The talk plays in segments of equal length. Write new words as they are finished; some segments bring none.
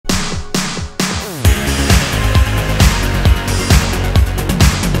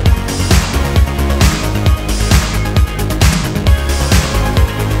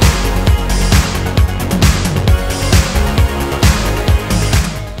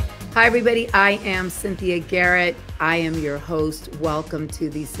Hi, everybody. I am Cynthia Garrett. I am your host. Welcome to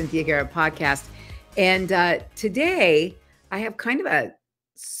the Cynthia Garrett Podcast. And today I have kind of a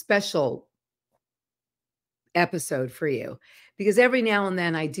special episode for you because every now and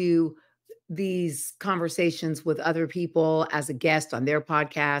then I do these conversations with other people as a guest on their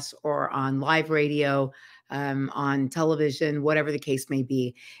podcast or on live radio, on television, whatever the case may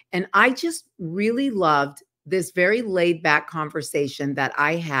be. And I just really loved this very laid back conversation that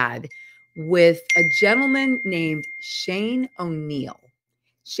I had with a gentleman named Shane O'Neill.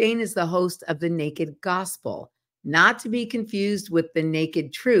 Shane is the host of The Naked Gospel, not to be confused with The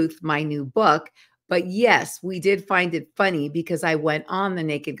Naked Truth, my new book. But yes, we did find it funny because I went on The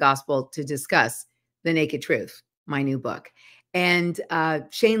Naked Gospel to discuss The Naked Truth, my new book. And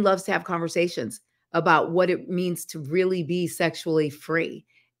Shane loves to have conversations about what it means to really be sexually free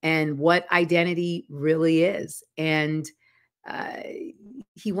and what identity really is. And uh,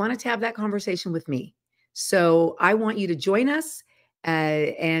 he wanted to have that conversation with me. So I want you to join us,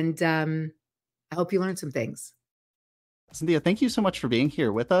 and I hope you learn some things. Cynthia, thank you so much for being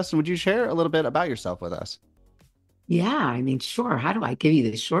here with us. And would you share a little bit about yourself with us? Yeah, I mean, sure. How do I give you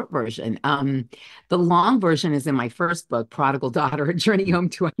the short version? The long version is in my first book, Prodigal Daughter, A Journey Home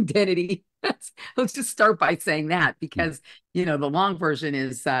to Identity. Let's just start by saying that because, the long version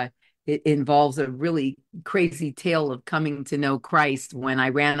is it involves a really crazy tale of coming to know Christ when I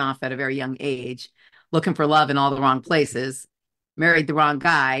ran off at a very young age, looking for love in all the wrong places, married the wrong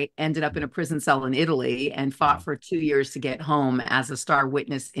guy, ended up in a prison cell in Italy, and fought for 2 years to get home as a star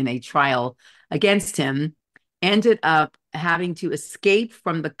witness in a trial against him. Ended up having to escape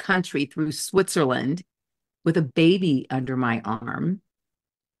from the country through Switzerland with a baby under my arm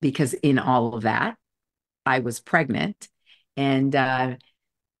because in all of that, I was pregnant. And uh,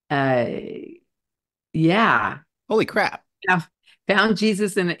 yeah. Holy crap. Yeah. Found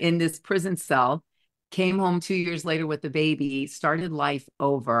Jesus in this prison cell, came home 2 years later with the baby, started life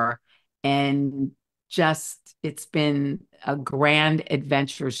over, and just it's been a grand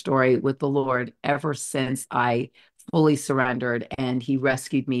adventure story with the Lord ever since I fully surrendered and he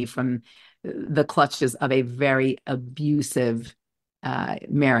rescued me from the clutches of a very abusive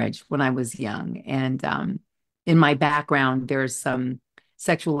marriage when I was young. And in my background, there's some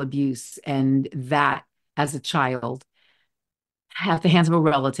sexual abuse, and that as a child at the hands of a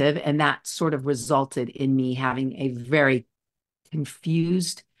relative. And that sort of resulted in me having a very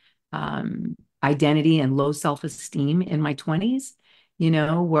confused identity and low self-esteem in my 20s,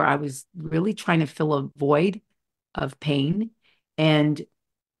 where I was really trying to fill a void of pain. And,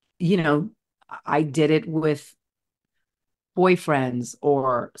 I did it with boyfriends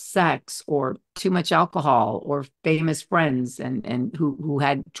or sex or too much alcohol or famous friends and who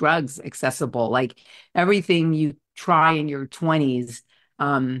had drugs accessible, like everything you try in your 20s,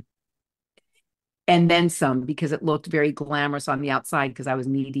 and then some, because it looked very glamorous on the outside because I was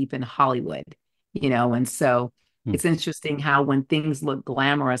knee deep in Hollywood, and so it's interesting how when things look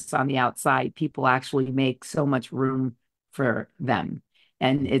glamorous on the outside, people actually make so much room for them.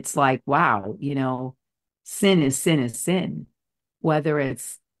 And it's like, wow, sin is sin is sin, whether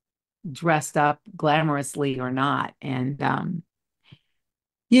it's dressed up glamorously or not. And,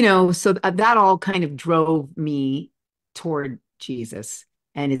 so that all kind of drove me toward Jesus.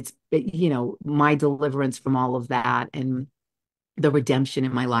 And it's, my deliverance from all of that and the redemption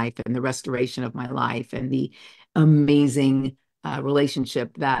in my life and the restoration of my life and the amazing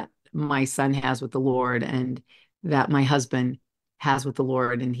relationship that my son has with the Lord and that my husband has with the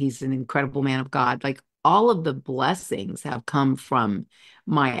Lord. And he's an incredible man of God. Like all of the blessings have come from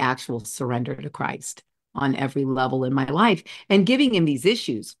my actual surrender to Christ on every level in my life and giving him these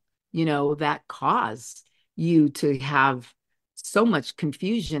issues, that cause you to have so much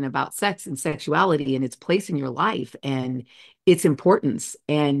confusion about sex and sexuality and its place in your life and its importance.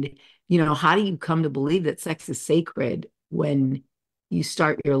 And, how do you come to believe that sex is sacred when you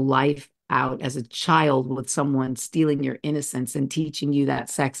start your life out as a child with someone stealing your innocence and teaching you that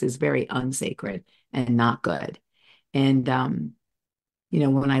sex is very unsacred and not good? And,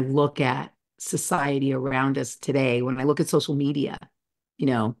 when I look at society around us today, when I look at social media,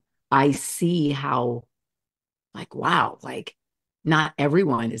 I see how, like, wow, like not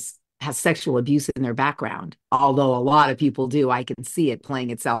everyone has sexual abuse in their background, although a lot of people do. I can see it playing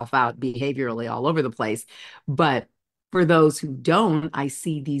itself out behaviorally all over the place. But for those who don't, I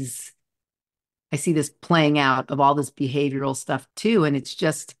see this playing out of all this behavioral stuff too. And it's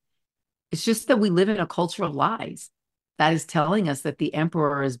just that we live in a culture of lies that is telling us that the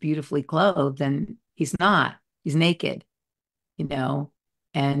emperor is beautifully clothed and he's not. He's naked, you know.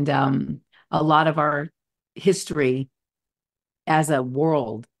 And a lot of our history as a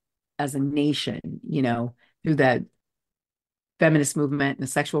world as a nation, through the feminist movement and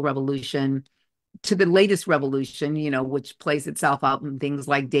the sexual revolution to the latest revolution, which plays itself out in things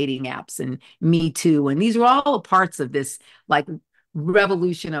like dating apps and Me Too. And these are all parts of this like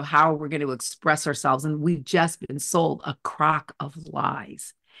revolution of how we're going to express ourselves. And we've just been sold a crock of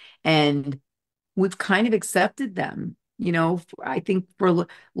lies. And we've kind of accepted them, I think for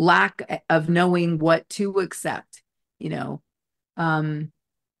lack of knowing what to accept, you know. Um,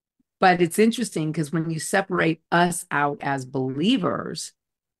 but it's interesting because when you separate us out as believers,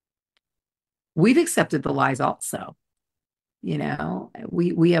 we've accepted the lies also.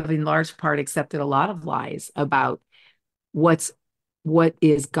 We have in large part accepted a lot of lies about what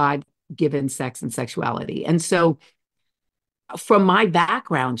is God given sex and sexuality. And so from my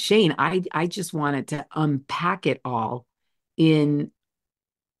background, Shane, I just wanted to unpack it all in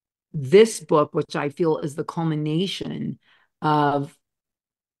this book, which I feel is the culmination of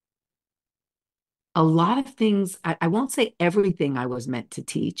a lot of things. I won't say everything I was meant to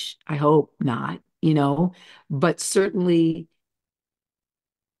teach. I hope not, but certainly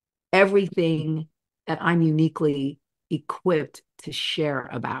everything that I'm uniquely equipped to share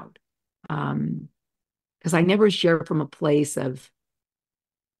about. Because I never share from a place of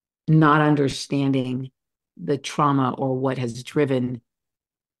not understanding the trauma or what has driven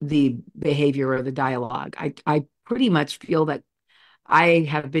the behavior or the dialogue. I pretty much feel that I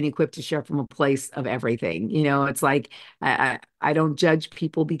have been equipped to share from a place of everything. It's like I don't judge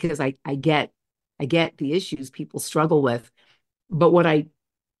people because I get the issues people struggle with. But what I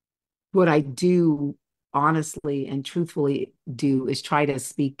do honestly and truthfully do is try to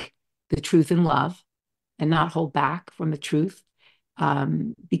speak the truth in love and not hold back from the truth,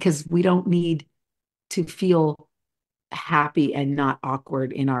 because we don't need to feel happy and not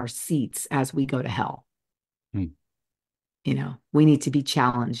awkward in our seats as we go to hell. Hmm. We need to be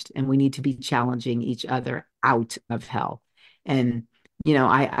challenged and we need to be challenging each other out of hell. And,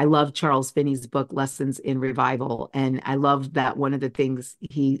 I love Charles Finney's book, Lessons in Revival. And I love that one of the things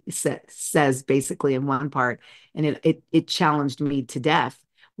he says basically in one part, and it challenged me to death,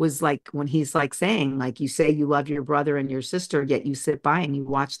 was like when he's like saying, like, you say you love your brother and your sister, yet you sit by and you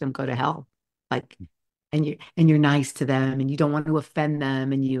watch them go to hell. Like, and you're nice to them and you don't want to offend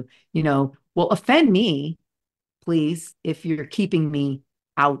them. And well, offend me please, if you're keeping me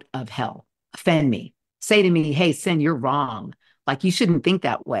out of hell. Offend me. Say to me, hey, Sin, you're wrong. Like, you shouldn't think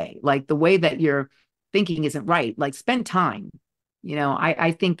that way. Like, the way that you're thinking isn't right. Like, spend time.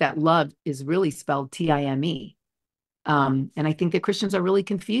 I think that love is really spelled Time. And I think that Christians are really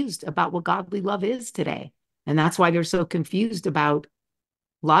confused about what godly love is today. And that's why they're so confused about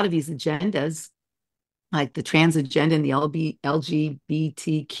a lot of these agendas, like the trans agenda and the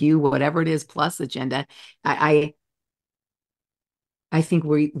LGBTQ, whatever it is, plus agenda. I think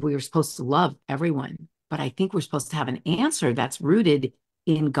we're supposed to love everyone, but I think we're supposed to have an answer that's rooted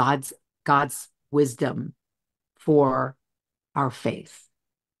in God's wisdom for our faith.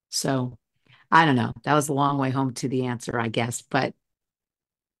 So I don't know. That was a long way home to the answer, I guess, but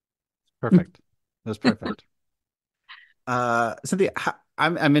Perfect. That's perfect. Cynthia,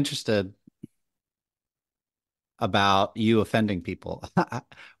 I'm interested about you offending people.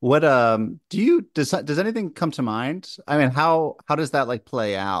 What does anything come to mind? I mean, how does that like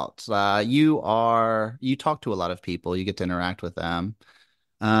play out? You talk to a lot of people, you get to interact with them.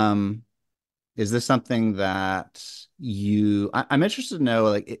 Um, is this something that I'm interested to know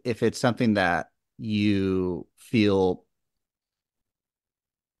like if it's something that you feel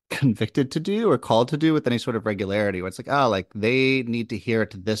convicted to do or called to do with any sort of regularity where it's like, oh, like they need to hear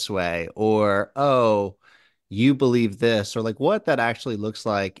it this way, or oh, you believe this, or like what that actually looks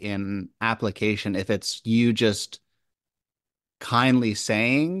like in application if it's you just kindly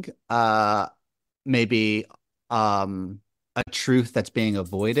saying maybe a truth that's being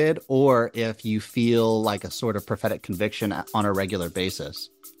avoided, or if you feel like a sort of prophetic conviction on a regular basis.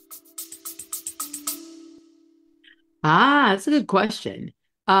 that's a good question.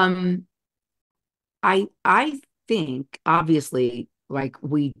 Um, I think obviously like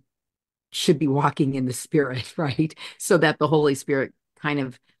we should be walking in the spirit, right? So that the Holy Spirit kind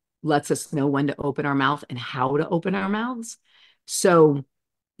of lets us know when to open our mouth and how to open our mouths. So,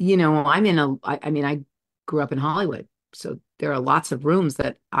 I grew up in Hollywood. So there are lots of rooms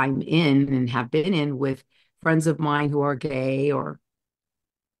that I'm in and have been in with friends of mine who are gay or,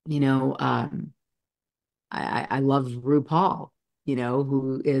 you know, um, I love RuPaul,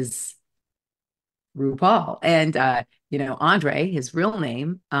 who is RuPaul. And, Andre, his real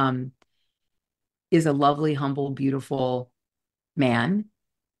name, is a lovely, humble, beautiful man.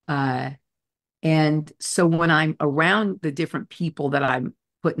 Uh, and so when I'm around the different people that I'm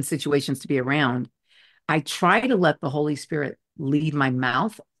put in situations to be around, I try to let the Holy Spirit lead my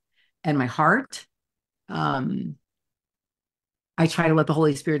mouth and my heart. Um, I try to let the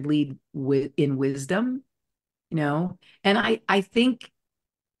Holy Spirit lead in wisdom, you know, and I think,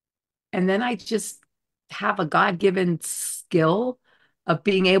 and then I just have a God-given skill of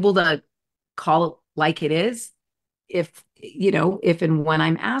being able to call it like it is, if and when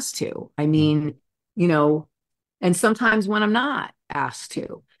I'm asked to. I Mhm. mean, you know, and sometimes when I'm not asked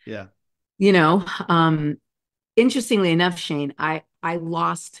to, Yeah. you know. Interestingly enough, Shane, I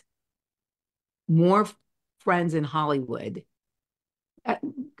lost more friends in Hollywood, uh,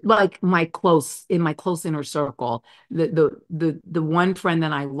 like my close inner circle. The one friend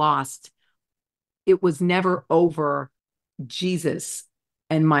that I lost, it was never over Jesus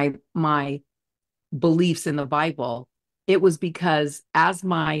and my beliefs in the Bible. It was because as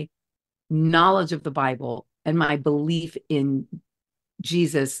my knowledge of the Bible and my belief in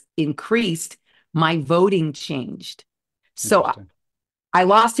Jesus increased, my voting changed. So Interesting. I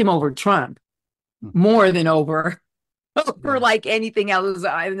lost him over Trump Hmm. more than over Yeah. like anything else. It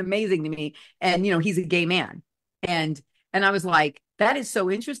was amazing to me. And he's a gay man. And and I was like, that is so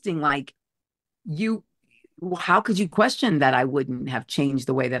interesting. Like, you how could you question that I wouldn't have changed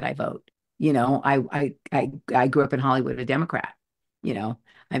the way that I vote? I grew up in Hollywood, a Democrat. You know,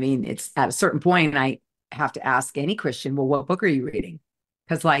 I mean, it's at a certain point I have to ask any Christian, well, what book are you reading?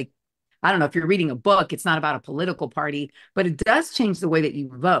 Because, like, I don't know, if you're reading a book, it's not about a political party, but it does change the way that you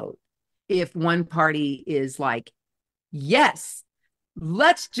vote. If one party is like, yes,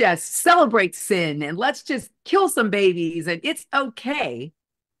 let's just celebrate sin and let's just kill some babies and it's okay.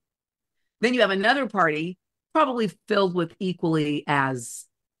 Then you have another party probably filled with equally as,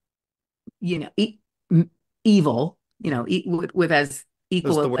 you know, evil, with as That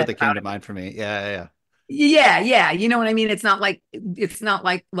was equal the as word that came to mind for me. Yeah. Yeah. yeah, yeah. You know what I mean? It's not like,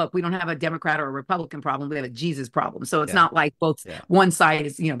 look, we don't have a Democrat or a Republican problem. We have a Jesus problem. So it's Yeah. not like both Yeah. one side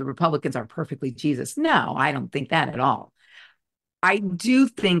is, the Republicans are perfectly Jesus. No, I don't think that at all. I do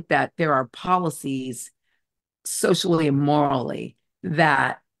think that there are policies socially and morally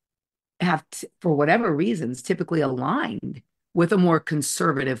that have, for whatever reasons, typically aligned with a more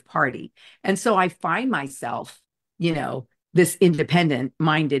conservative party. And so I find myself, this independent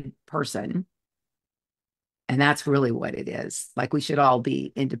minded person. And that's really what it is. Like, we should all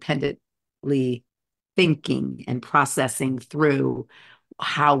be independently thinking and processing through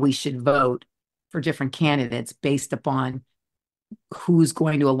how we should vote for different candidates based upon who's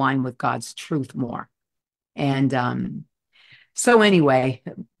going to align with God's truth more. And so anyway,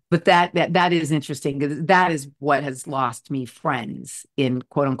 but that is interesting because that is what has lost me friends in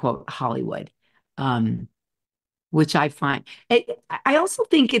quote unquote Hollywood, um, which I find. I also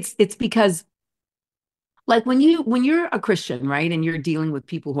think it's because, like, when you're a Christian, right, and you're dealing with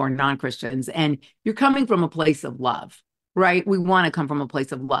people who are non-Christians, and you're coming from a place of love, right? We want to come from a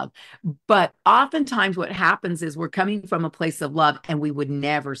place of love, but oftentimes what happens is we're coming from a place of love, and we would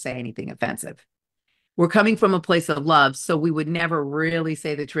never say anything offensive. We're coming from a place of love, so we would never really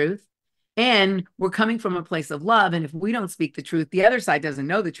say the truth. And we're coming from a place of love. And if we don't speak the truth, the other side doesn't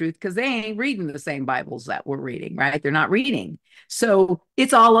know the truth because they ain't reading the same Bibles that we're reading, right? They're not reading. So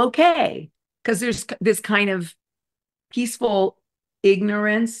it's all okay because there's this kind of peaceful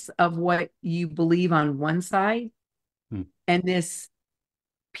ignorance of what you believe on one side Hmm. and this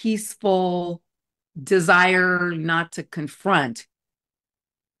peaceful desire not to confront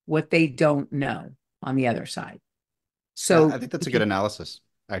what they don't know on the other side. Yeah. So I think that's a if good you, analysis,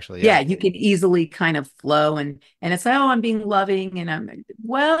 actually. Yeah. yeah, you can easily kind of flow and it's like, oh, I'm being loving and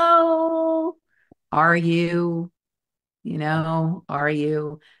well, are you, are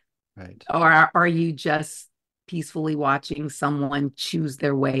you, Right. or are you just peacefully watching someone choose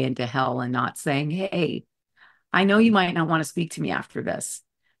their way into hell and not saying, hey, I know you might not want to speak to me after this,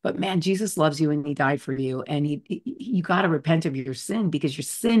 but man, Jesus loves you and he died for you. And you got to repent of your sin because your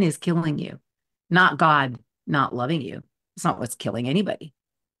sin is killing you, not God not loving you. It's not what's killing anybody.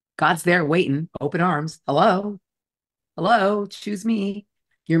 God's there waiting, open arms. Hello, hello, choose me.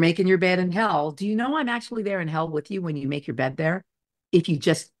 You're making your bed in hell. Do you know I'm actually there in hell with you when you make your bed there? If you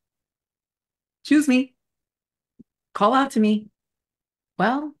just choose me, call out to me.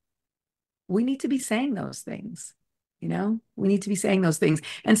 Well, we need to be saying those things. We need to be saying those things.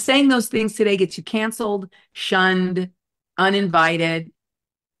 And saying those things today gets you canceled, shunned, uninvited,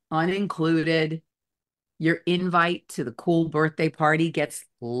 unincluded. Your invite to the cool birthday party gets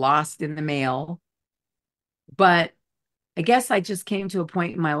lost in the mail. But I guess I just came to a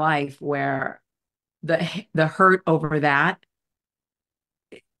point in my life where the hurt over that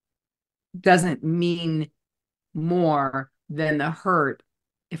doesn't mean more than the hurt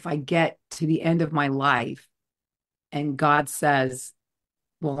if I get to the end of my life and God says,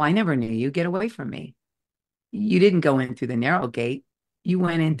 well, I never knew you, get away from me. You didn't go in through the narrow gate. You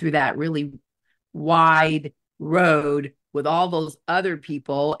went in through that really wide road with all those other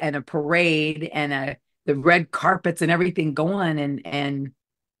people and a parade and the red carpets and everything going. And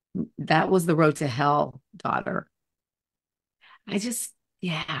that was the road to hell, daughter. I just,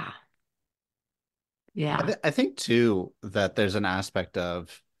 yeah, yeah. I think too that there's an aspect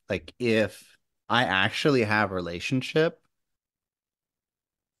of like if I actually have a relationship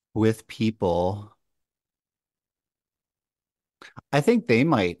with people, I think they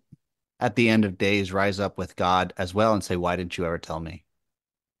might at the end of days rise up with God as well and say, "Why didn't you ever tell me?"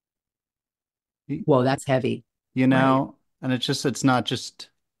 Y- Whoa, that's heavy. You Right. know, and it's not just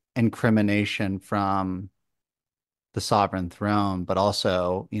incrimination from the sovereign throne, but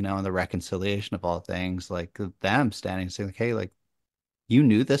also, in the reconciliation of all things, like them standing and saying, like, "Hey, like you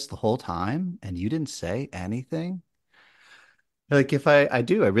knew this the whole time and you didn't say anything." Like if I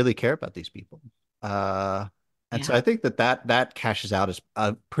do, I really care about these people. Uh, and so Yeah. I think that cashes out as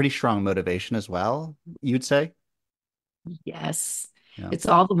a pretty strong motivation as well, you'd say. Yes. Yeah. It's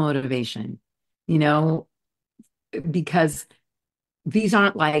all the motivation, you know, because these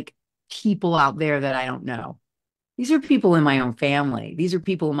aren't like people out there that I don't know. These are people in my own family. These are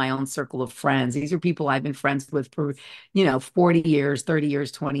people in my own circle of friends. These are people I've been friends with for, 40 years, 30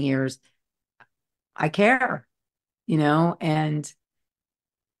 years, 20 years. I care, and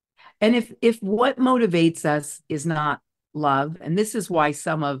if what motivates us is not love, and this is why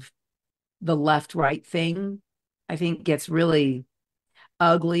some of the left right thing I think gets really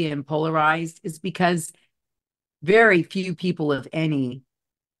ugly and polarized, is because very few people, if any,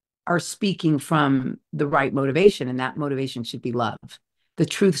 are speaking from the right motivation, and that motivation should be love. The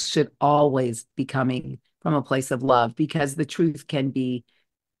truth should always be coming from a place of love, because the truth can be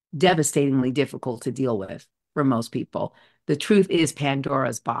devastatingly difficult to deal with for most people. The truth is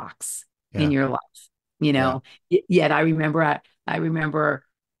Pandora's box in Yeah. your life, Yeah. Yet I remember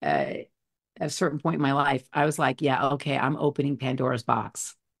uh, at a certain point in my life, I was like, yeah, okay, I'm opening Pandora's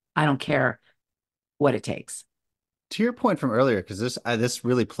box. I don't care what it takes. To your point from earlier, because this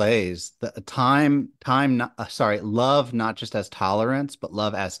really plays the love not just as tolerance, but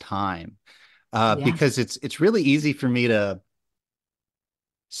love as time. Yeah. Because it's really easy for me to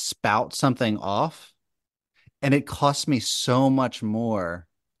spout something off, and it costs me so much more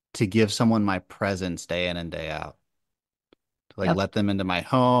to give someone my presence day in and day out. To like Yep. let them into my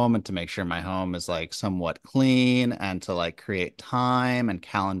home and to make sure my home is like somewhat clean and to like create time and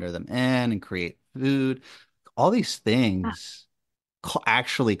calendar them in and create food. All these things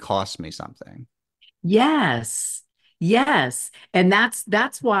actually cost me something. Yes. Yes. And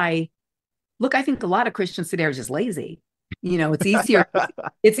that's why, look, I think a lot of Christians today are just lazy. It's easier.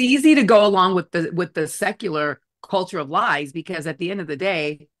 It's easy to go along with the secular culture of lies, because at the end of the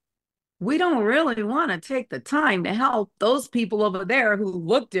day, we don't really want to take the time to help those people over there who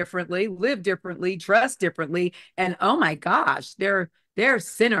look differently, live differently, dress differently, and oh my gosh, they're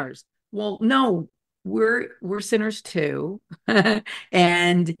sinners. Well, no, we're sinners too.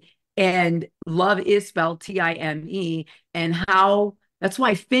 and and love is spelled Time. And how that's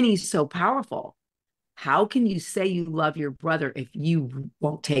why Finney's so powerful. How can you say you love your brother if you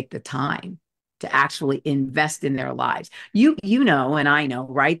won't take the time to actually invest in their lives? You know, and I know,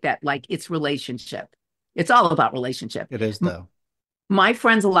 right? That like it's relationship. It's all about relationship. It is though. My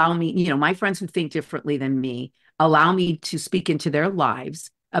friends allow me, my friends who think differently than me allow me to speak into their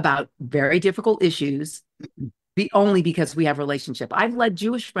lives about very difficult issues, be only because we have relationship. I've led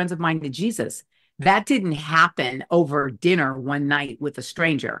Jewish friends of mine to Jesus. That didn't happen over dinner one night with a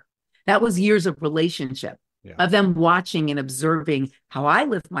stranger. That was years of relationship, Yeah. of them watching and observing how I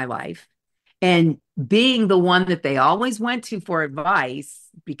live my life, and being the one that they always went to for advice,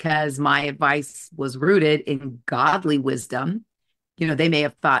 because my advice was rooted in godly wisdom. They may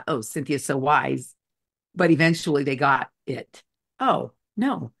have thought, oh, Cynthia's so wise, but eventually they got it. Oh,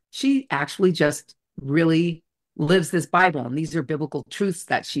 no, she actually just really lives this Bible, and these are biblical truths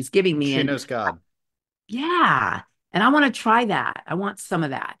that she's giving me. She And knows God. yeah, and I want to try that. I want some of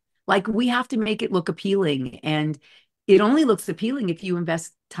that. Like, we have to make it look appealing, and it only looks appealing if you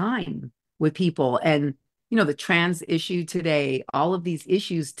invest time with people. And the trans issue today, all of these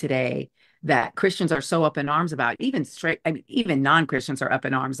issues today that Christians are so up in arms about, even straight, I mean, even non-Christians are up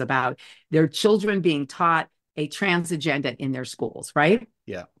in arms about, their children being taught a trans agenda in their schools, right?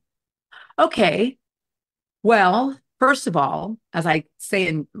 Yeah. Okay, well, first of all, as I say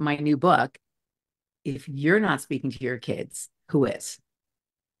in my new book, if you're not speaking to your kids, who is?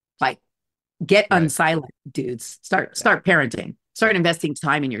 Like, get Right. unsilent, dudes. Start Yeah. start parenting. Start investing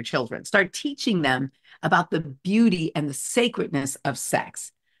time in your children. Start teaching them about the beauty and the sacredness of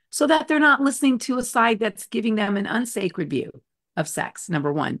sex so that they're not listening to a side that's giving them an unsacred view of sex,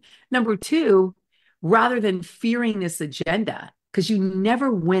 number one. Number two, rather than fearing this agenda, because you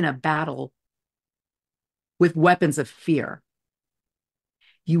never win a battle with weapons of fear.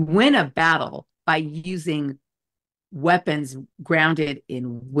 You win a battle by using weapons grounded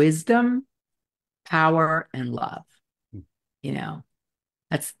in wisdom, power, and love. You know,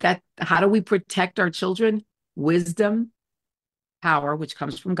 that's that. How do we protect our children? Wisdom, power, which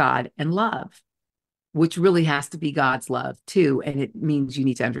comes from God, and love, which really has to be God's love too. And it means you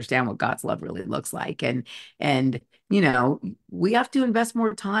need to understand what God's love really looks like. And you know, we have to invest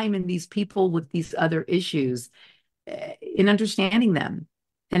more time in these people with these other issues, in understanding them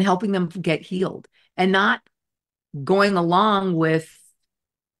and helping them get healed, and not going along with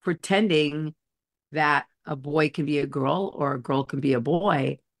pretending that a boy can be a girl or a girl can be a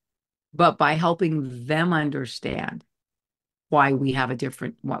boy, but by helping them understand why we have a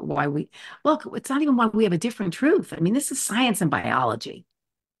different, why we look, it's not even why we have a different truth. I mean, this is science and biology,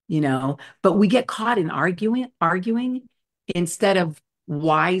 but we get caught in arguing instead of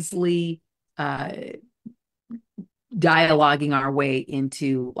wisely dialoguing our way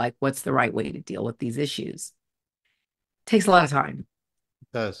into like what's the right way to deal with these issues. Takes a lot of time. It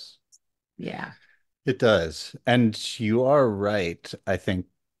does. Yeah. It does. And you are right. I think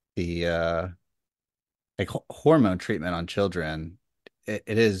the like hormone treatment on children, it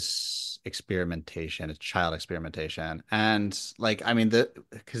is experimentation. It's child experimentation. And like, I mean,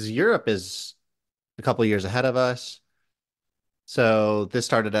 because Europe is a couple years ahead of us. So this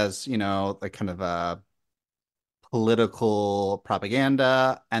started as, like kind of a political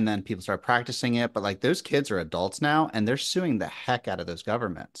propaganda, and then people start practicing it. But like those kids are adults now, and they're suing the heck out of those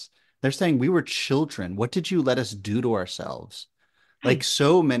governments. They're saying we were children. What did you let us do to ourselves? Like Right.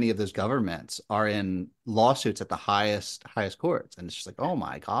 so many of those governments are in lawsuits at the highest courts, and it's just like, oh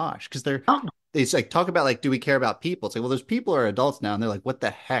my gosh, because Oh, it's like talk about like, do we care about people? It's like, well, those people are adults now, and they're like, what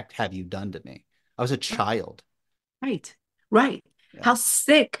the heck have you done to me? I was a child. right. Right. Yeah, How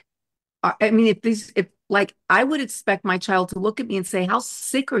sick. I mean, if like I would expect my child to look at me and say, how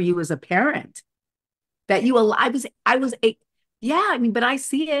sick are you as a parent that I was yeah, I mean, but I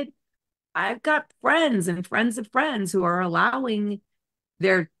see it. I've got friends and friends of friends who are allowing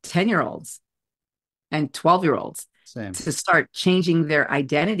their 10-year-olds and 12-year-olds same. to start changing their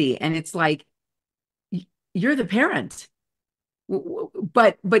identity. And it's like, you're the parent.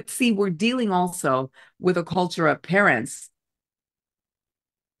 But see, we're dealing also with a culture of parents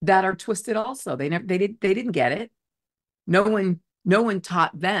that are twisted also. They didn't get it. No one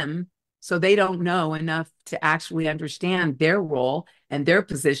taught them, so they don't know enough to actually understand their role and their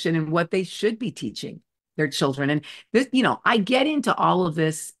position and what they should be teaching their children. And this, I get into all of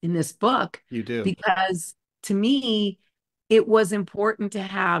this in this book You do. because to me it was important to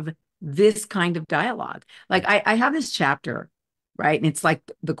have this kind of dialogue. Like I have this chapter, right? And it's like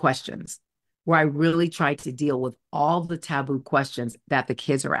the questions where I really try to deal with all the taboo questions that the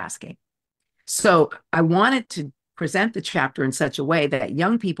kids are asking. So I wanted to present the chapter in such a way that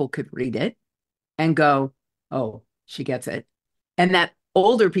young people could read it and go, oh, she gets it. And that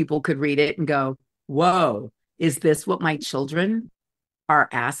older people could read it and go, whoa, is this what my children are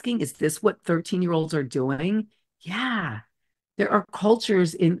asking? Is this what 13-year-olds are doing? Yeah. There are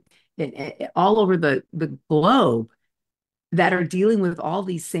cultures in all over the globe that are dealing with all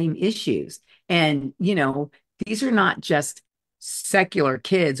these same issues. And, these are not just secular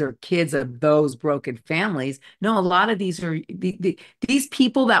kids or kids of those broken families. No, a lot of these are these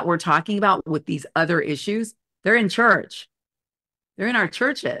people that we're talking about with these other issues, they're in church. They're in our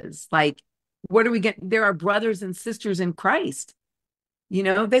churches. Like, what do we get? There are brothers and sisters in Christ.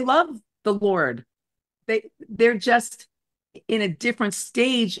 They love the Lord. They're just in a different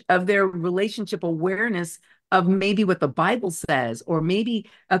stage of their relationship awareness of maybe what the Bible says, or maybe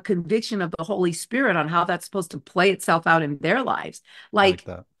a conviction of the Holy Spirit on how that's supposed to play itself out in their lives. I like Like,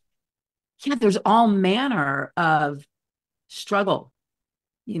 that. yeah, there's all manner of struggle,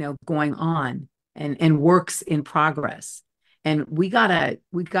 going on, and works in progress. And we gotta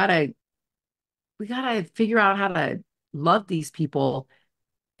figure out how to love these people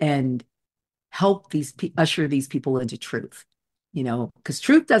and help usher these people into truth, because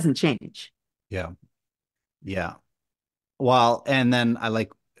truth doesn't change. Yeah. Yeah. Well, and then I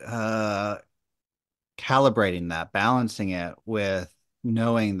like uh calibrating that, balancing it with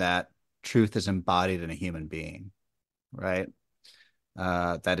knowing that truth is embodied in a human being, right?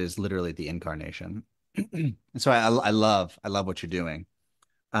 That is literally the incarnation. And so I love what you're doing.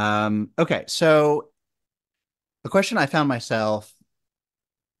 Okay, so The question I found myself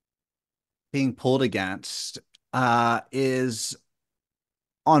being pulled against is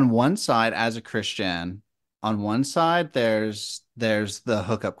on one side as a Christian, on one side there's the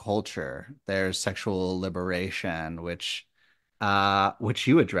hookup culture, there's sexual liberation, which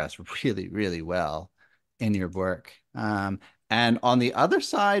you address really, really well in your work. And on the other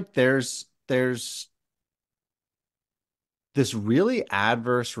side, there's this really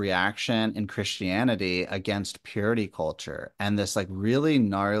adverse reaction in Christianity against purity culture and this like really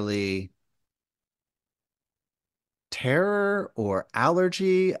gnarly terror or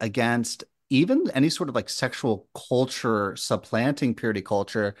allergy against even any sort of like sexual culture supplanting purity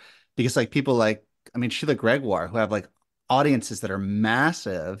culture because like people like I mean Sheila Gregoire who have like audiences that are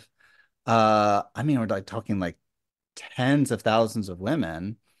massive I mean we're like talking like tens of thousands of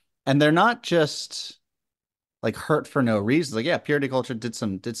women and they're not just like hurt for no reason like yeah purity culture did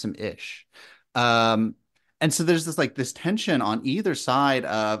some ish um and so there's this like this tension on either side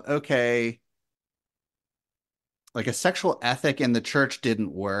of okay like a sexual ethic in the church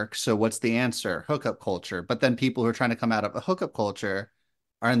didn't work. So what's the answer? Hookup culture. But then people who are trying to come out of a hookup culture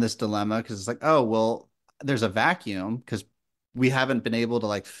are in this dilemma because it's like, oh, well, there's a vacuum because we haven't been able to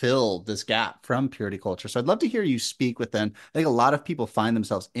like fill this gap from purity culture. So I'd love to hear you speak with them. I think a lot of people find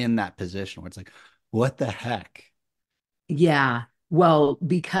themselves in that position where it's like, what the heck? Yeah. Well,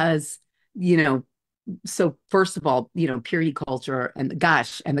 because, you know, so first of all, purity culture and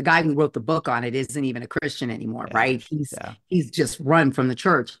gosh, and the guy who wrote the book on it isn't even a Christian anymore, Yeah. right? He's Yeah. he's just run from the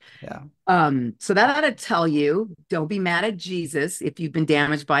church. Yeah. So that ought to tell you, don't be mad at Jesus if you've been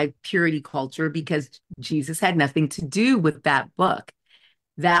damaged by purity culture, because Jesus had nothing to do with that book.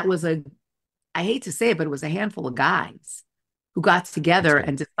 That was I hate to say it, but it was a handful of guys who got That's together good.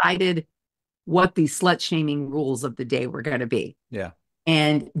 and decided what the slut shaming rules of the day were going to be. Yeah.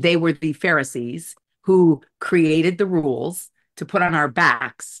 And they were the Pharisees who created the rules to put on our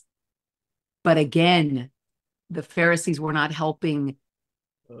backs. But again, the Pharisees were not helping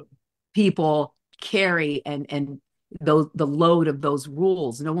people carry and the load of those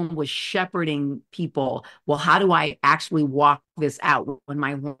rules. No one was shepherding people. Well, how do I actually walk this out when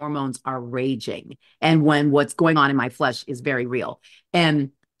my hormones are raging and when what's going on in my flesh is very real?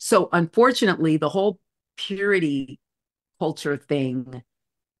 And so, unfortunately, the whole purity culture thing,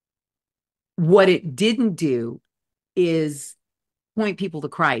 what it didn't do is point people to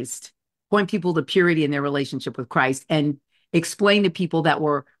Christ, point people to purity in their relationship with Christ, and explain to people that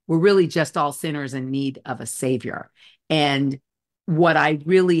we're really just all sinners in need of a savior. And what I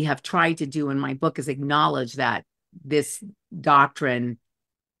really have tried to do in my book is acknowledge that this doctrine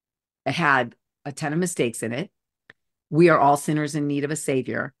had a ton of mistakes in it. We are all sinners in need of a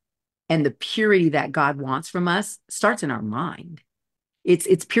savior. And the purity that God wants from us starts in our mind.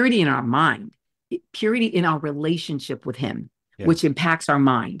 It's purity in our mind, purity in our relationship with him, Yeah. which impacts our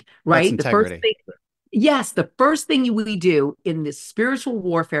mind, That's right? The first integrity. thing, yes, the first thing we do in this spiritual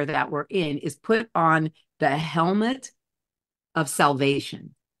warfare that we're in is put on the helmet of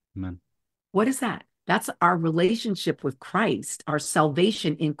salvation. Amen. What is that? That's our relationship with Christ. Our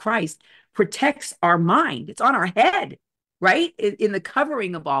salvation in Christ protects our mind. It's on our head, right? In the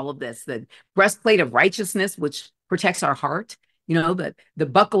covering of all of this, the breastplate of righteousness, which protects our heart, the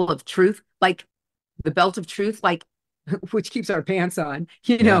buckle of truth, like the belt of truth, like which keeps our pants on,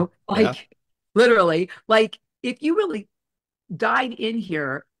 Yeah. Yeah. like literally, like if you really died in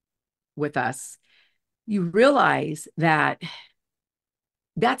here with us, you realize that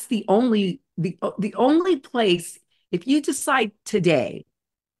that's the only place. If you decide today,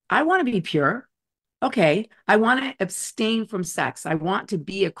 I want to be pure, okay, I want to abstain from sex, I want to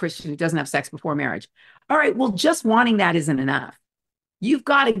be a Christian who doesn't have sex before marriage. All right, well, just wanting that isn't enough. You've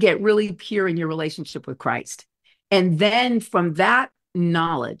got to get really pure in your relationship with Christ, and then from that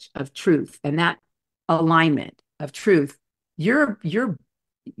knowledge of truth and that alignment of truth, your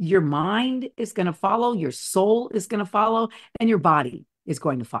mind is going to follow, your soul is going to follow, and your body is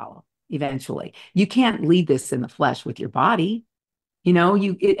going to follow eventually. You can't lead this in the flesh with your body.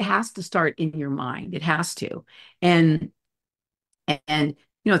 It has to start in your mind. It has to. And and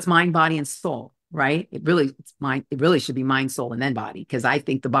it's mind, body, and soul, right? It really should be mind, soul, and then body, because I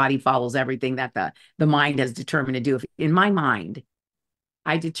think the body follows everything that the mind has determined to do. If in my mind,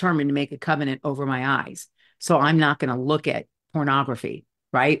 I determined to make a covenant over my eyes. So I'm not going to look at pornography,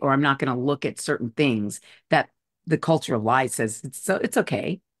 right? Or I'm not going to look at certain things that the culture of lies says it's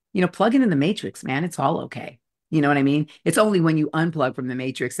okay. Plug into the matrix, man. It's all okay. You know what I mean? It's only when you unplug from the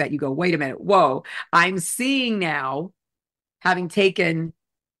matrix that you go, wait a minute, whoa, I'm seeing now, having taken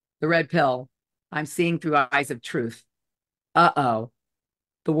the red pill, I'm seeing through eyes of truth. Uh-oh,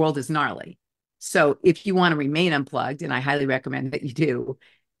 the world is gnarly. So if you want to remain unplugged, and I highly recommend that you do,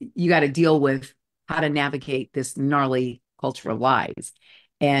 you got to deal with how to navigate this gnarly culture of lies.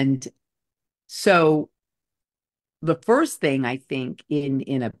 And so the first thing I think in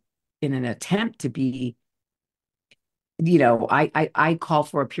an attempt to be, I call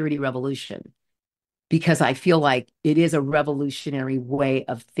for a purity revolution because I feel like it is a revolutionary way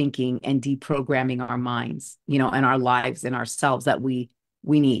of thinking and deprogramming our minds, and our lives and ourselves that we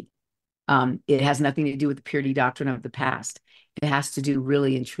need. It has nothing to do with the purity doctrine of the past. It has to do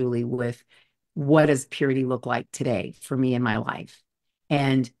really and truly with what does purity look like today for me in my life.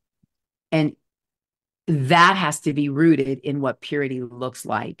 And and that has to be rooted in what purity looks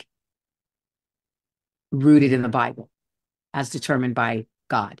like, rooted in the Bible, as determined by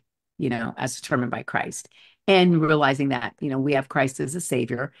God, as determined by Christ. And realizing that, we have Christ as a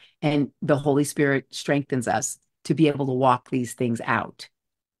savior and the Holy Spirit strengthens us to be able to walk these things out.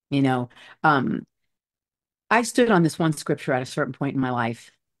 You know, I stood on this one scripture at a certain point in my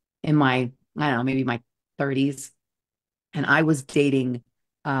life, in my, I don't know, maybe my 30s, and I was dating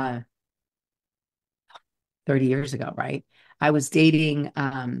 30 years ago, right? I was dating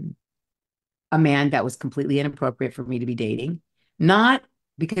a man that was completely inappropriate for me to be dating, not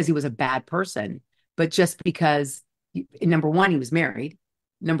because he was a bad person, but just because, number one, he was married.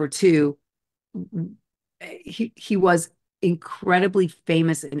 Number two, he was incredibly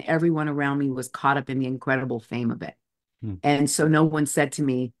famous, and everyone around me was caught up in the incredible fame of it. Hmm. And so no one said to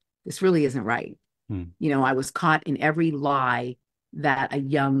me, this really isn't right. Hmm. I was caught in every lie that a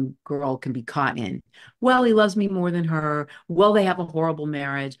young girl can be caught in. Well, he loves me more than her. Well, they have a horrible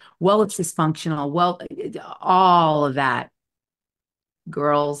marriage. Well, it's dysfunctional. Well, all of that.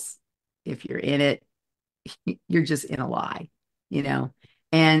 Girls, if you're in it, you're just in a lie, you know?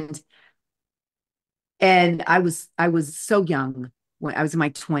 And I was so young when I was in my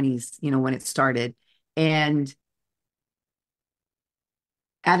 20s, when it started. And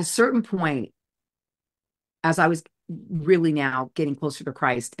at a certain point, as I was really now getting closer to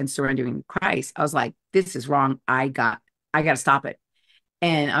Christ and surrendering to Christ, I was like, this is wrong. I got to stop it.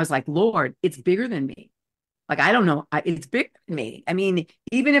 And I was like, Lord, it's bigger than me. Like, I don't know. It's bigger than me. I mean,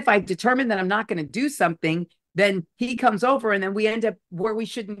 even if I determine that I'm not going to do something, then he comes over and then we end up where we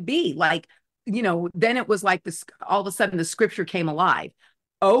shouldn't be. Like, then it was like this, all of a sudden the scripture came alive.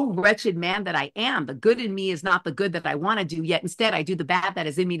 Oh, wretched man that I am, the good in me is not the good that I want to do, yet instead I do the bad that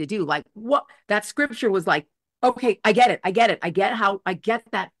is in me to do. Like, what? That scripture was like, okay, I get it. I get it. I get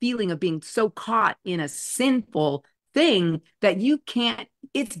that feeling of being so caught in a sinful thing that you can't,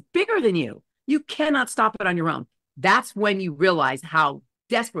 it's bigger than you. You cannot stop it on your own. That's when you realize how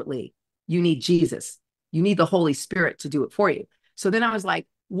desperately you need Jesus. You need the Holy Spirit to do it for you. So then I was like,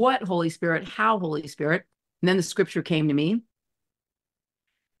 what Holy Spirit? How Holy Spirit? And then the scripture came to me: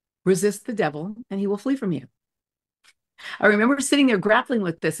 resist the devil and he will flee from you. I remember sitting there grappling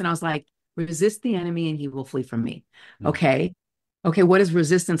with this and I was like, resist the enemy and he will flee from me. Hmm. Okay. Okay. What does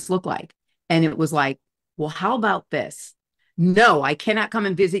resistance look like? And it was like, well, how about this? No, I cannot come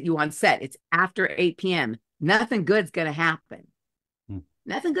and visit you on set. It's after 8 p.m. Nothing good's going to happen. Hmm.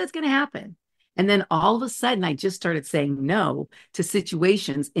 Nothing good's going to happen. And then all of a sudden, I just started saying no to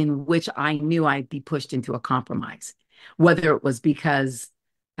situations in which I knew I'd be pushed into a compromise, whether it was because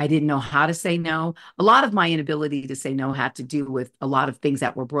I didn't know how to say no. A lot of my inability to say no had to do with a lot of things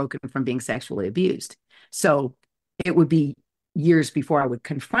that were broken from being sexually abused. So it would be years before I would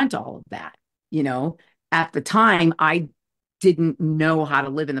confront all of that. You know, at the time, I didn't know how to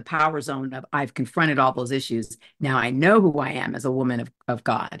live in the power zone of I've confronted all those issues. Now I know who I am as a woman of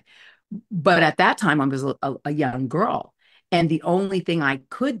God. But at that time, I was a young girl. And the only thing I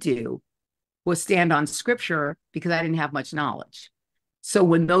could do was stand on scripture because I didn't have much knowledge. So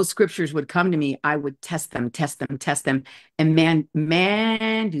when those scriptures would come to me, I would test them, test them, test them. And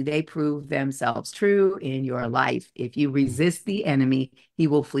man, do they prove themselves true in your life. If you resist the enemy, he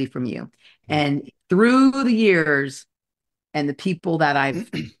will flee from you. And through the years and the people that I've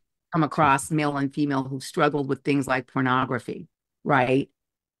come across, male and female, who struggled with things like pornography, right?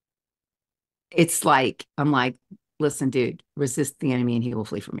 It's like, I'm like, listen, dude, resist the enemy and he will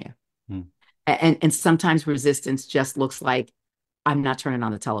flee from you. Hmm. And sometimes resistance just looks like, I'm not turning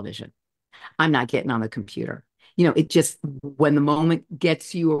on the television. I'm not getting on the computer. It just, when the moment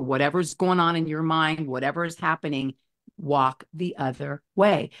gets you or whatever's going on in your mind, whatever is happening, walk the other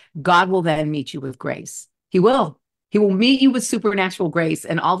way. God will then meet you with grace. He will. He will meet you with supernatural grace.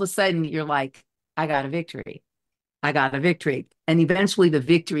 And all of a sudden you're like, I got a victory. I got a victory. And eventually the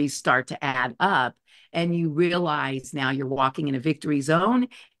victories start to add up. and you realize now you're walking in a victory zone,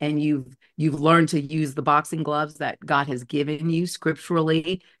 and you've learned to use the boxing gloves that God has given you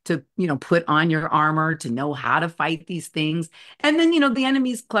scripturally to, put on your armor, to know how to fight these things. And then, the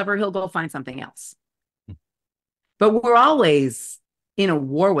enemy's clever, he'll go find something else. But we're always in a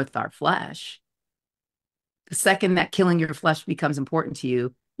war with our flesh. The second that killing your flesh becomes important to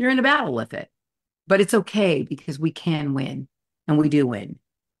you, you're in a battle with it. But it's okay because we can win, and we do win,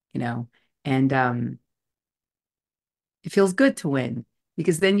 you know. And it feels good to win,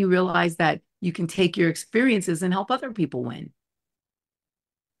 because then you realize that you can take your experiences and help other people win,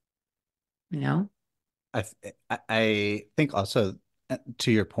 you know. I think also,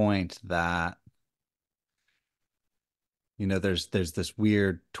 to your point that, there's this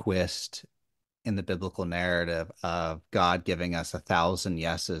weird twist in the biblical narrative of God giving us 1,000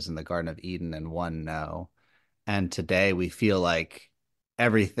 yeses in the Garden of Eden and one no. And today we feel like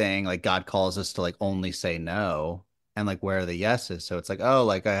everything, like God calls us to like only say no, and like where are the yeses? So it's like, oh,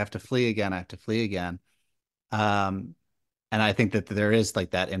 like I have to flee again, I have to flee again. Um, and I think that there is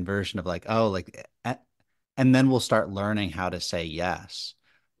like that inversion of like, oh, like, and then we'll start learning how to say yes.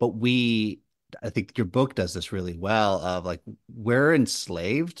 But I think your book does this really well of like, we're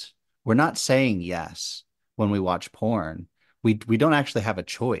enslaved. We're not saying yes when we watch porn. We don't actually have a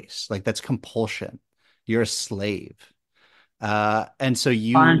choice. Like that's compulsion. You're a slave. And so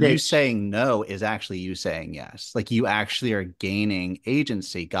you Bondage. saying no is actually you saying yes. Like you actually are gaining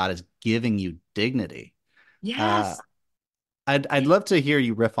agency. God is giving you dignity. Uh, Yes. I'd love to hear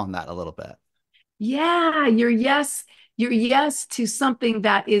you riff on that a little bit. Yeah, your yes to something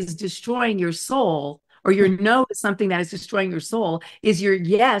that is destroying your soul, or your no to something that is destroying your soul, is your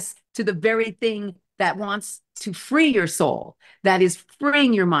yes to the very thing that wants to free your soul, that is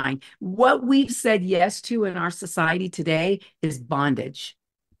freeing your mind. What we've said yes to in our society today is bondage.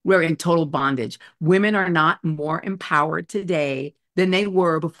 We're in total bondage. Women are not more empowered today than they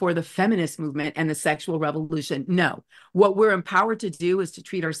were before the feminist movement and the sexual revolution. No, what we're empowered to do is to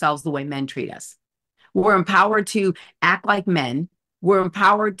treat ourselves the way men treat us. We're empowered to act like men. We're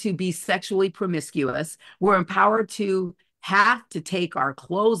empowered to be sexually promiscuous. We're empowered to have to take our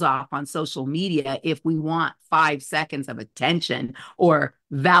clothes off on social media if we want 5 seconds of attention or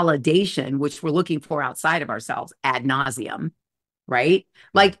validation, which we're looking for outside of ourselves ad nauseum, right? Yeah.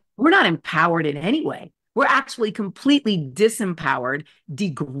 Like, we're not empowered in any way. We're actually completely disempowered,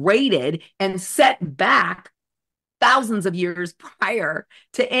 degraded, and set back thousands of years prior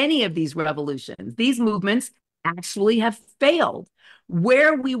to any of these revolutions. These movements actually have failed.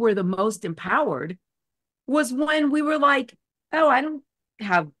 Where we were the most empowered was when we were like, oh, I don't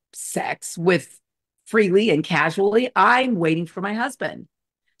have sex with freely and casually. I'm waiting for my husband.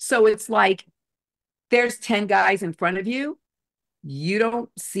 So it's like, there's 10 guys in front of you. You don't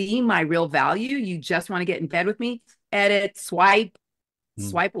see my real value. You just want to get in bed with me. Edit, swipe, Mm.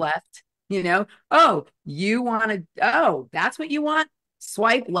 swipe left, oh, you want to, oh, that's what you want,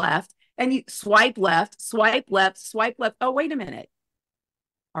 swipe left, and you swipe left, swipe left, swipe left. Oh, wait a minute,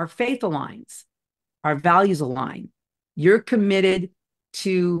 our faith aligns, our values align. You're committed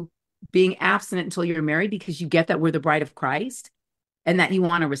to being abstinent until you're married because you get that we're the bride of Christ, and that you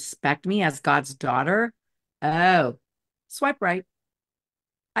want to respect me as God's daughter. Oh, swipe right.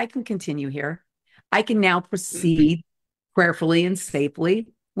 I can continue here. I can now proceed prayerfully and safely.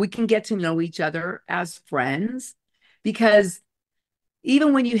 We can get to know each other as friends, because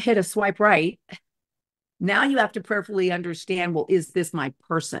even when you hit a swipe right, now you have to prayerfully understand, well, is this my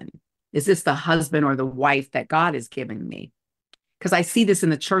person? Is this the husband or the wife that God is giving me? Because I see this in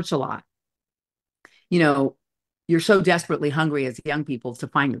the church a lot. You know, you're so desperately hungry as young people to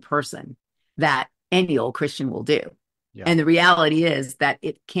find your person that any old Christian will do. Yeah. And the reality is that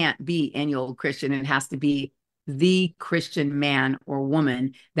it can't be any old Christian. It has to be the Christian man or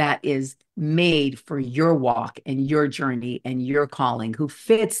woman that is made for your walk and your journey and your calling, who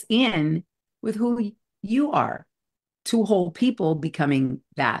fits in with who you are. Two whole people becoming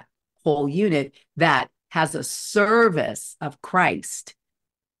that whole unit that has a service of Christ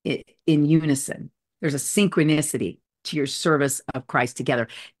in unison. There's a synchronicity to your service of Christ together.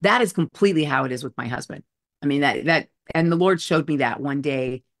 That is completely how it is with my husband. I mean, and the Lord showed me that one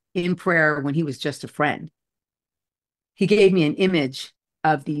day in prayer when he was just a friend. He gave me an image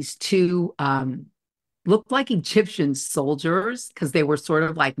of these two, looked like Egyptian soldiers, because they were sort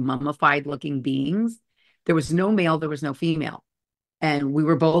of like mummified looking beings. There was no male, there was no female. And we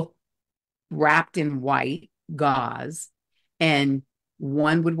were both wrapped in white gauze, and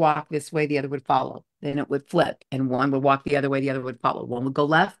one would walk this way, the other would follow. Then it would flip, and one would walk the other way, the other would follow. One would go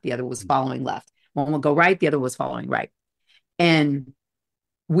left, the other was following left. One would go right, the other was following right. And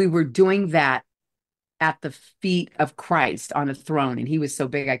we were doing that at the feet of Christ on a throne, and he was so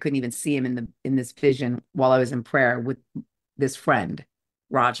big I couldn't even see him in this vision while I was in prayer with this friend,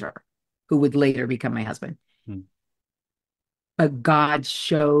 Roger, who would later become my husband. Hmm. But God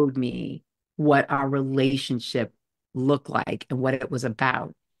showed me what our relationship looked like and what it was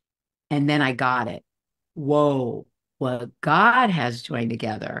about. And then I got it. Whoa, what God has joined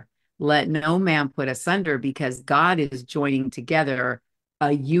together, let no man put asunder, because God is joining together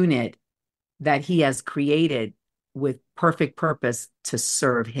a unit that he has created with perfect purpose to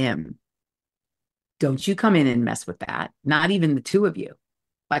serve him. Don't you come in and mess with that. Not even the two of you.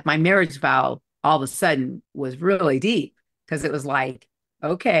 Like my marriage vow all of a sudden was really deep because it was like,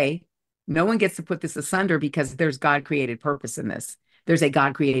 okay, no one gets to put this asunder because there's God created purpose in this. There's a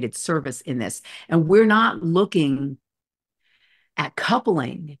God created service in this. And we're not looking at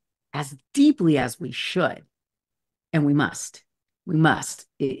coupling as deeply as we should. And we must. We must.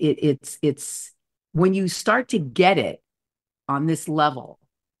 It's when you start to get it on this level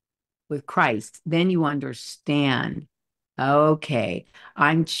with Christ, then you understand, okay,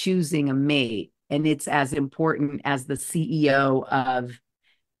 I'm choosing a mate, and it's as important as the CEO of,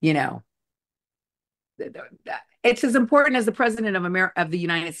 you know, it's as important as the president of America, of the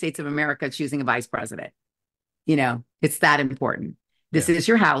United States of America, choosing a vice president. It's that important. This Yeah. is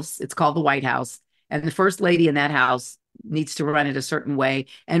your house. It's called the White House. And the first lady in that house needs to run it a certain way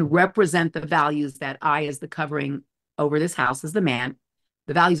and represent the values that I, as the covering over this house, as the man,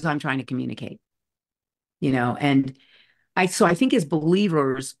 the values I'm trying to communicate. And I think as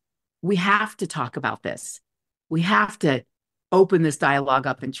believers, we have to talk about this. We have to open this dialogue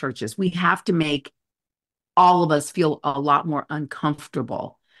up in churches. We have to make all of us feel a lot more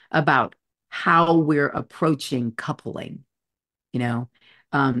uncomfortable about how we're approaching coupling. You know,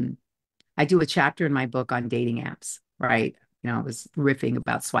 um, I do a chapter in my book on dating apps, right? I was riffing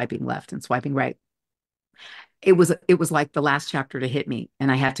about swiping left and swiping right. It was like the last chapter to hit me,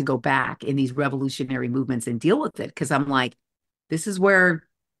 and I had to go back in these revolutionary movements and deal with it because I'm like, this is where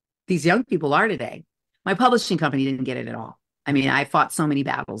these young people are today. My publishing company didn't get it at all. I mean, I fought so many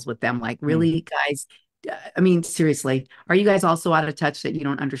battles with them. Like, Hmm. really, guys? I mean, seriously, are you guys also out of touch that you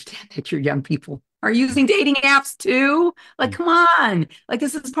don't understand that your young people are using dating apps too? Like, Hmm. come on. Like,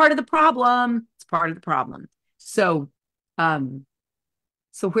 this is part of the problem. It's part of the problem. So, um,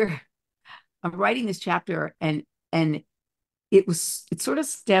 so I'm writing this chapter, and it sort of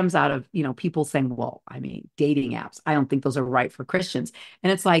stems out of, people saying, well, I mean, dating apps, I don't think those are right for Christians.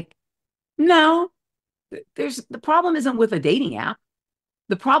 And it's like, no, the problem isn't with a dating app.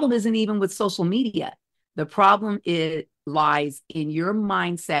 The problem isn't even with social media. The problem lies in your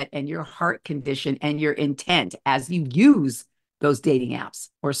mindset and your heart condition and your intent as you use those dating apps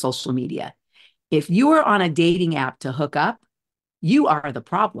or social media. If you are on a dating app to hook up, you are the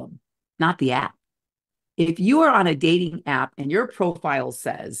problem, not the app. If you are on a dating app and your profile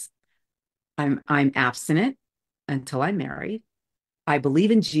says, I'm abstinent until I'm married, I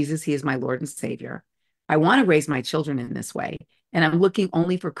believe in Jesus. He is my Lord and Savior. I want to raise my children in this way. And I'm looking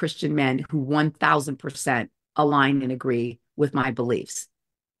only for Christian men who 1000% align and agree with my beliefs.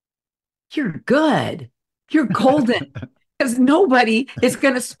 You're good. You're golden, because nobody is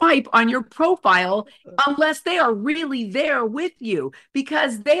going to swipe on your profile unless they are really there with you,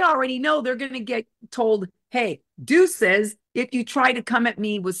 because they already know they're going to get told, hey, deuces, if you try to come at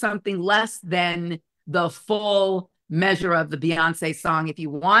me with something less than the full measure of the Beyonce song. If you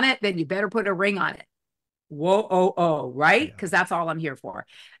want it, then you better put a ring on it. Whoa, oh, oh, right? Yeah. Because that's all I'm here for.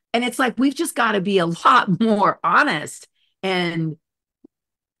 And it's like, we've just got to be a lot more honest and,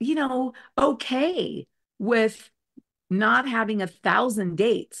 okay with not having 1,000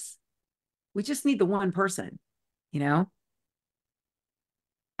 dates. We just need the one person, you know?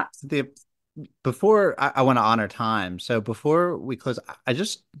 The before I want to honor time. So before we close,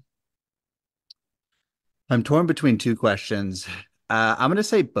 I'm torn between two questions. I'm going to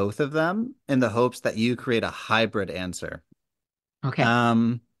say both of them in the hopes that you create a hybrid answer. Okay.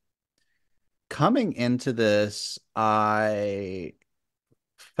 Um, Coming into this, I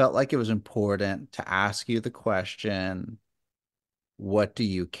felt like it was important to ask you the question, what do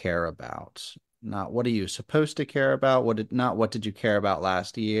you care about? Not what are you supposed to care about? Not what did you care about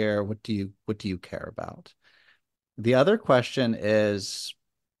last year? What do you care about? The other question is,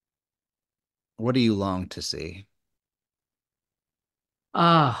 what do you long to see?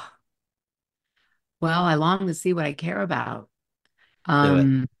 Oh, well, I long to see what I care about. Do it.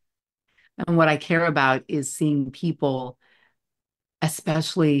 Um, and what I care about is seeing people,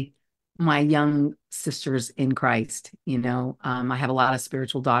 especially my young sisters in Christ. I have a lot of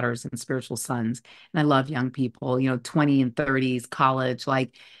spiritual daughters and spiritual sons, and I love young people, 20 and 30s, college.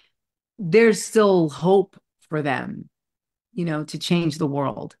 Like, there's still hope for them, to change the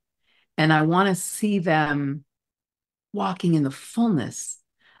world. And I want to see them walking in the fullness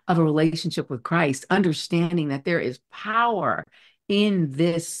of a relationship with Christ, understanding that there is power in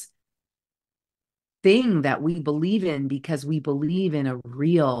this thing that we believe in because we believe in a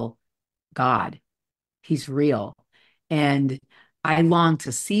real God. He's real. And I long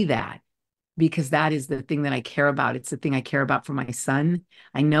to see that because that is the thing that I care about. It's the thing I care about for my son.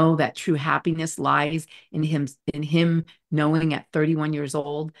 I know that true happiness lies in him knowing at 31 years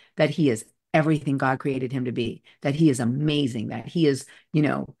old that he is everything God created him to be, that he is amazing, that he is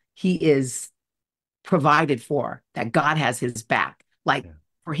provided for, that God has his back. Like Yeah.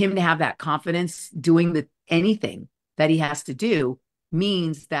 for him to have that confidence doing anything that he has to do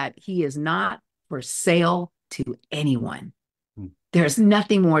means that he is not for sale to anyone. Mm. There's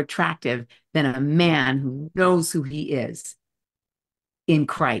nothing more attractive than a man who knows who he is in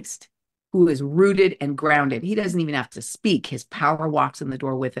Christ, who is rooted and grounded. He doesn't even have to speak. His power walks in the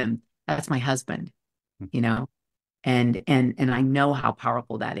door with him. That's my husband, Mm. you know? And I know how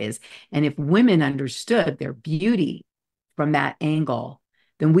powerful that is. And if women understood their beauty from that angle,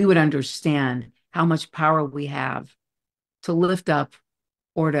 then we would understand how much power we have to lift up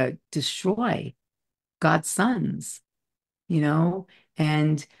or to destroy God's sons, you know?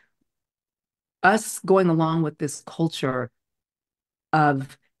 And us going along with this culture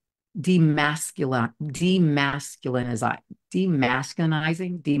of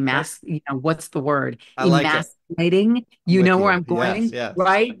demasculinizing, That's, what's the word? I like it. Emasculating, I'm you with know where you. I'm Yes, going, yes.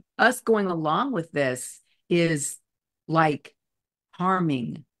 right? Us going along with this is like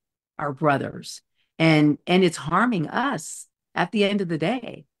harming our brothers, and it's harming us at the end of the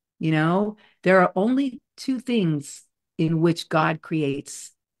day. There are only two things in which God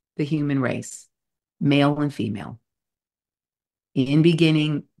creates the human race, male and female. In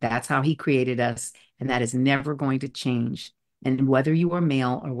beginning, that's how he created us, and that is never going to change. And whether you are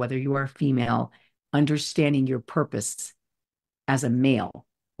male or whether you are female, understanding your purpose as a male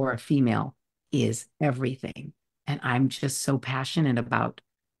or a female is everything. And I'm just so passionate about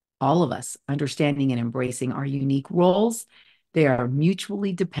all of us understanding and embracing our unique roles. They are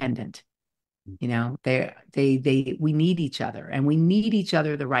mutually dependent. We need each other, and we need each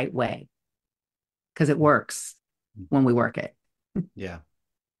other the right way because it works when we work it. Yeah.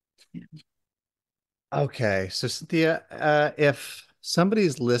 Okay. So Cynthia, if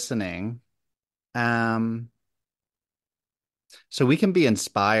somebody's listening, um, so we can be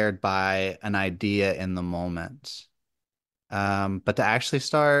inspired by an idea in the moment. But to actually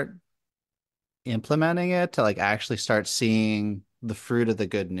start implementing it, to like actually start seeing the fruit of the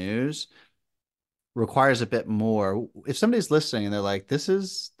good news requires a bit more. If somebody's listening and they're like, this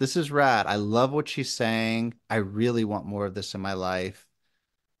is rad. I love what she's saying. I really want more of this in my life.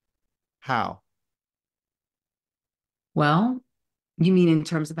 How? Well, you mean in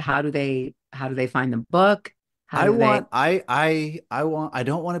terms of how do they find the book? How I do they want I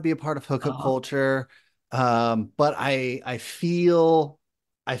don't want to be a part of hookup uh, culture. But I feel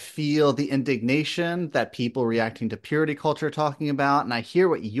the indignation that people reacting to purity culture are talking about, and I hear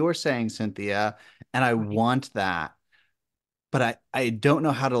what you're saying, Cynthia, and I right. want that. But I don't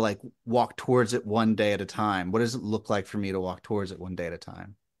know how to like walk towards it one day at a time. What does it look like for me to walk towards it one day at a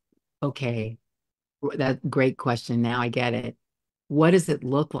time? Okay, that great question. Now I get it. What does it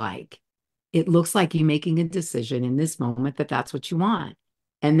look like? It looks like you making a decision in this moment that that's what you want.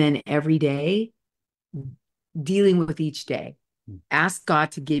 And then every day, dealing with each day. Ask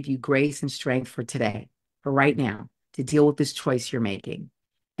God to give you grace and strength for today, for right now, to deal with this choice you're making.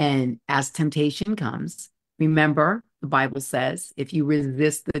 And as temptation comes, remember the Bible says, if you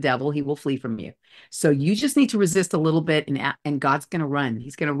resist the devil, he will flee from you. So you just need to resist a little bit, and God's going to run.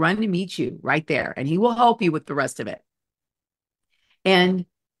 He's going to run to meet you right there, and he will help you with the rest of it. And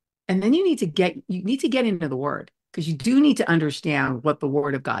and then you need to get into the word because you do need to understand what the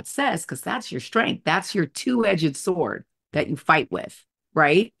word of God says, because that's your strength. That's your two-edged sword that you fight with,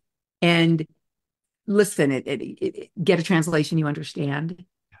 right? And listen, get a translation you understand.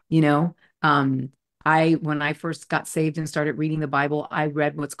 You know, um, I when I first got saved and started reading the Bible, I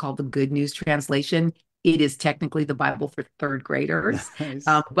read what's called the Good News Translation. It is technically the Bible for third graders, Nice.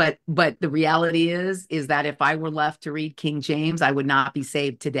 but the reality is that if I were left to read King James, I would not be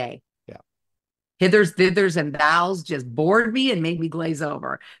saved today. Yeah. Hithers, thithers, and thous just bored me and made me glaze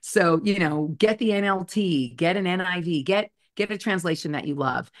over. So, get the NLT, get an NIV, get a translation that you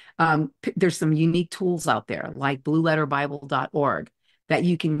love. There's some unique tools out there like blueletterbible.org that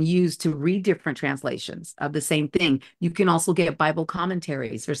you can use to read different translations of the same thing. You can also get Bible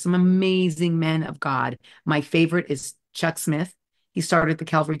commentaries. There's some amazing men of God. My favorite is Chuck Smith. He started the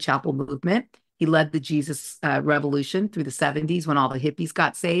Calvary Chapel movement. He led the Jesus revolution through the 70s when all the hippies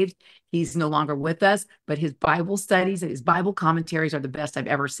got saved. He's no longer with us, but his Bible studies and his Bible commentaries are the best I've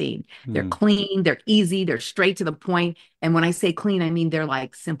ever seen. They're Mm. clean, they're easy, they're straight to the point. And when I say clean, I mean they're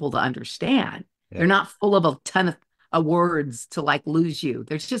like simple to understand. They're Yeah. not full of a ton of words to like lose you.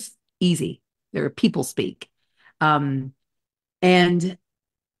 They're just easy. They're people speak. And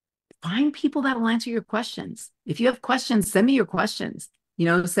find people that will answer your questions. If you have questions, send me your questions.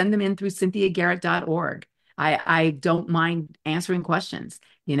 Send them in through cynthiagarrett.org. I don't mind answering questions.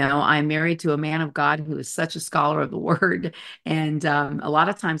 I'm married to a man of God who is such a scholar of the word. And a lot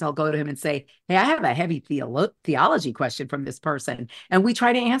of times I'll go to him and say, hey, I have a heavy theology question from this person. And we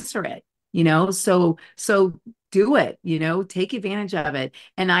try to answer it, so do it, take advantage of it.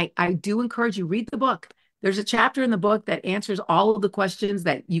 And I do encourage you, read the book. There's a chapter in the book that answers all of the questions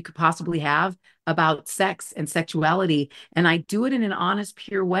that you could possibly have about sex and sexuality. And I do it in an honest,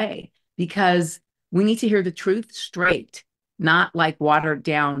 pure way because we need to hear the truth straight, not like watered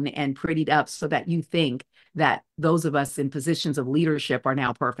down and prettied up so that you think that those of us in positions of leadership are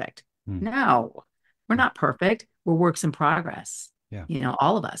now perfect. Mm. No, we're not perfect. We're works in progress. Yeah.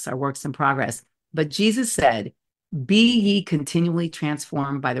 All of us are works in progress. But Jesus said, be ye continually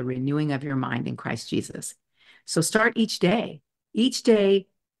transformed by the renewing of your mind in Christ Jesus. So start each day. Each day,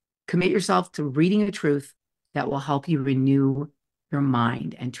 commit yourself to reading the truth that will help you renew your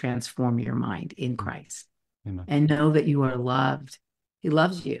mind and transform your mind in Christ. Amen. And know that you are loved. He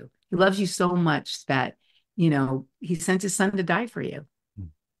loves you. He loves you so much that, he sent his son to die for you. Mm.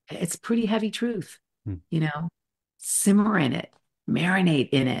 It's pretty heavy truth, Mm. Simmer in it,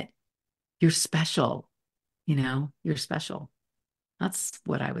 marinate in it. You're special. You're special. That's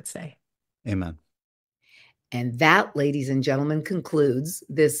what I would say. Amen. And that, ladies and gentlemen, concludes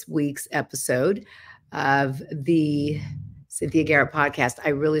this week's episode of the Cynthia Garrett podcast. I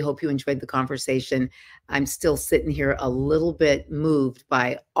really hope you enjoyed the conversation. I'm still sitting here a little bit moved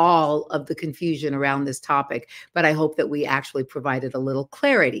by all of the confusion around this topic, but I hope that we actually provided a little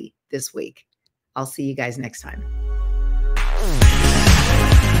clarity this week. I'll see you guys next time.